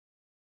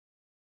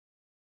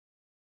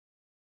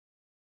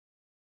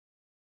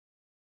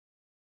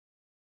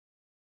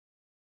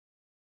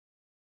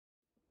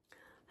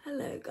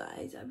Hello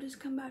guys, I've just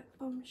come back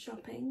from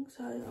shopping,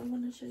 so I'm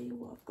going to show you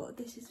what I've got.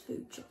 This is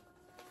food shop.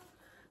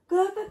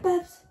 Go over,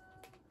 Babs.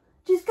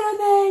 Just come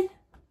in.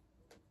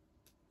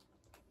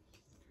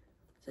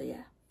 So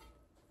yeah,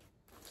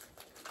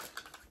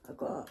 I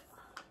got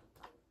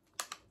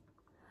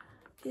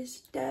this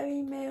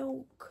Dairy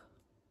Milk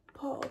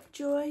Pot of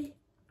Joy,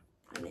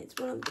 and it's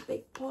one of the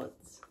big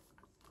pots.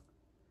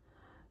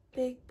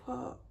 Big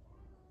pot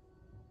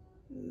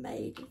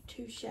made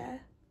to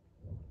share.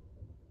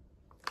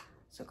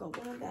 So I got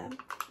one of them,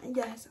 and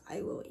yes,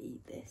 I will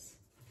eat this.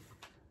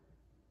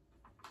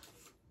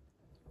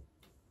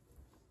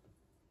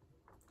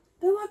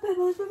 Don't worry,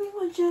 Pebbles, Mummy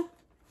wants you.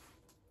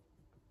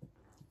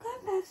 Go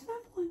on, Pebbles,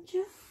 Mum wants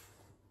you.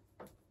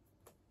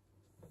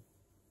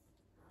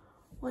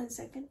 1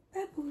 second,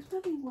 Pebbles,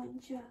 Mummy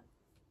wants you.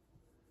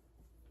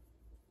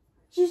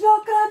 She's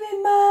not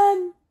coming,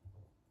 Mum.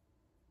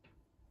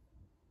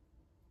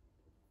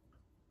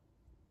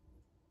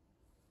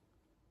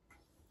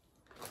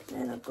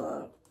 Then I've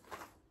got.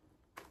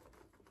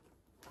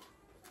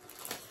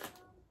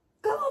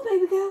 Come on,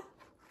 baby girl.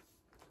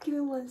 Give me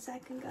 1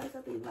 second, guys.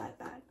 I'll be right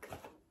back.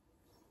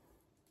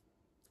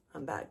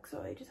 I'm back.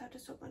 Sorry, just had to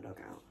sort my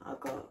dog out. I've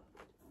got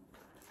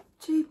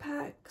 2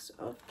 packs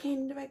of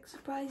Kinder Egg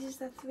Surprises.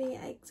 They're 3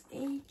 eggs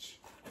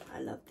each. I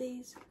love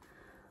these.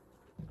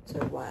 So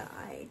while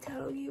I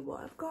tell you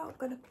what I've got, I'm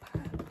going to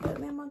put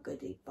them in my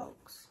goodie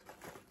box.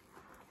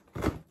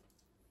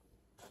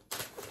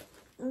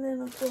 And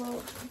then I've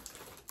got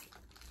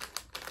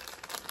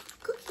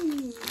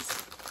cookies.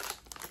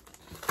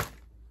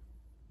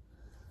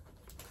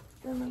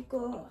 Then I've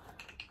got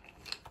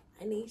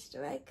an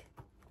Easter egg.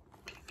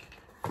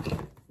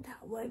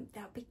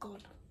 That'll be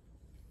gone.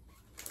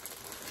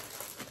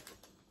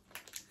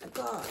 I've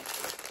got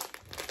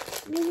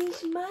mini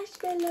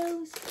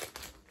marshmallows.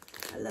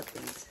 I love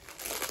these.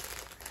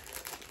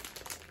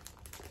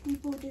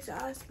 People just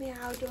ask me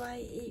how do I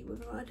eat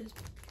with them. I just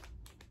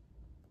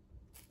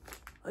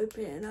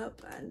open it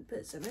up and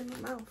put some in my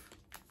mouth.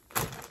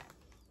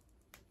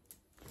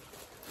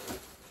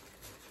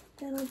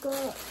 Then I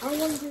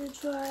wanted to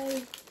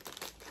try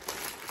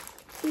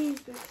these,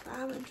 but I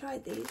haven't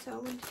tried these, so I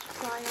wanted to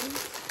try them.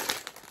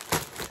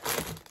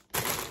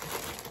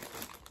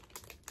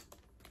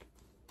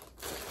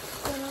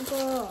 Then I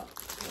got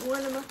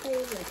one of my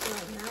favourites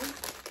right now.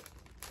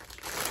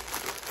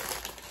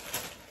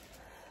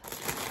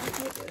 I'll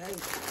take it out of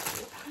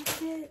the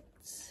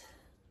packets.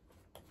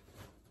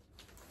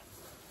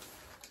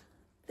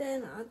 Then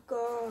I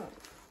got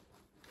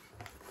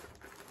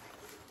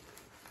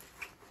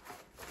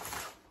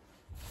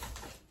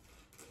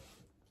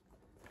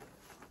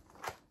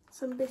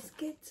some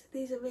biscuits.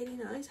 These are really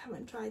nice.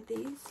 Haven't tried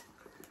these.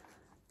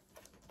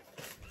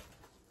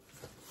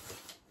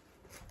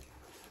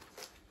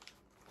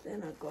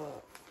 Then I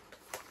got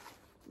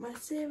my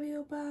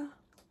cereal bar.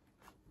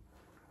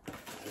 I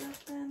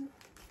love them.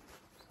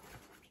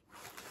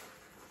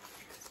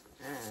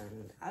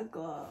 And I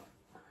got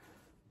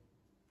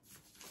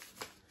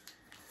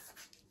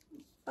a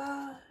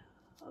bar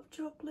of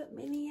chocolate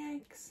mini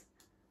eggs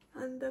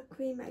and the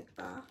cream egg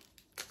bar.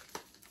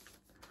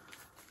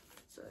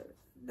 So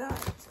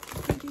that,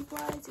 goodie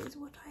wise, is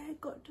what I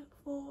had got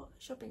for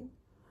shopping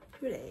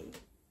today.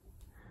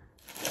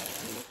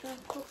 And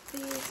I've got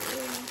these in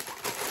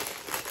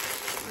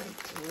my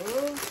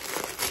drawer.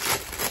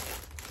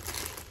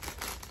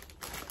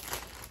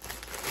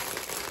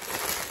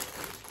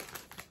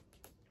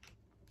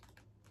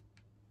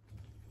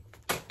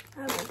 I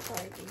haven't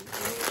tried these yet.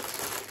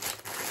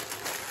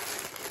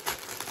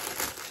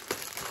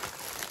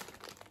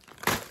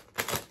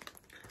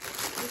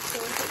 Just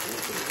going to put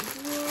these in the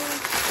drawer.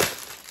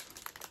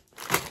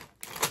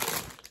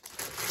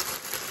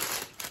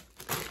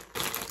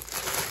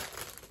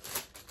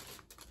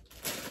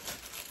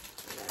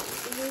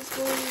 These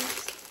ones,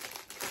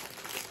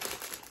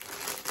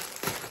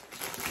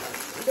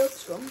 they're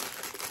strong.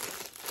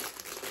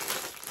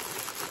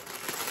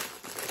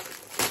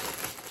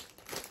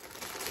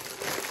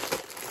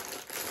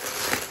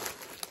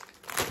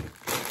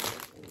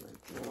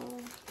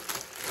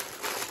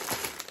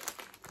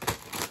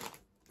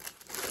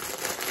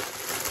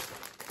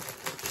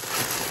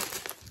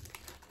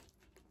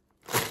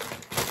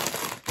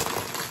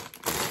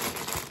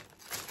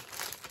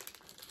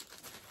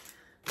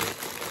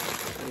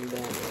 And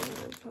then I'm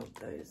going to pop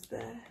those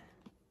there.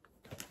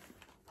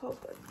 Pop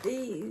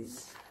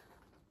these.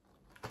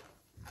 I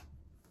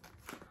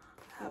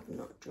have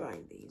not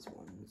tried these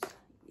ones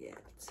yet.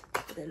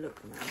 They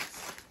look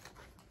nice.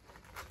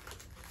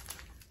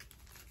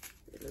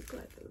 They look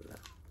like a lot.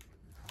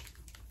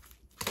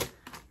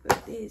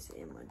 Put these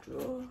in my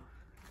drawer.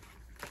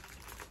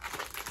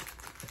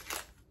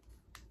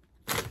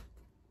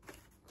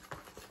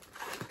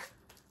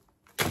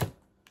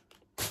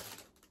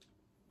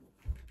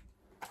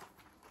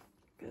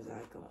 Because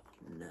I got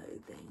no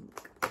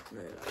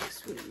like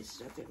sweet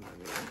stuff in my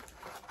room.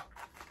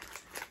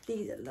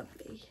 These are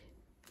lovely.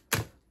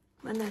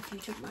 My nephew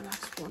took my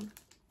last one.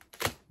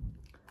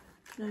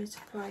 No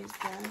surprise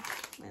there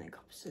when it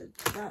comes to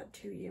about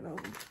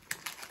 2-year-old.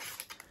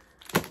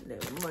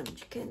 little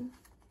munchkin.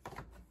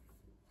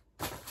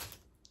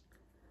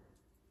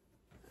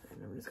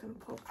 And I'm just going to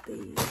pop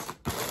these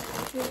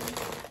here.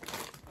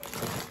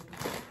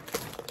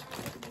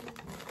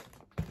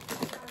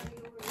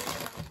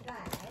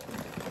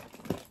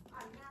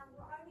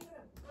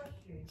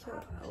 So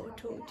I will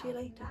talk to you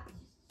later.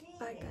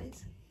 Bye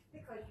guys.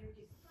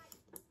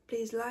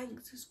 Please like,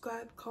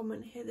 subscribe,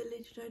 comment, hit the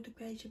little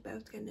notification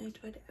bell to get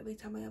notified every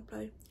time I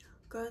upload.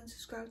 Go and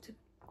subscribe to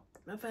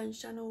my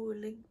friend's channel, will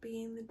link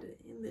be in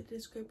the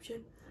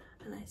description,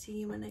 and I see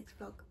you in my next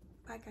vlog.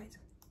 Bye guys.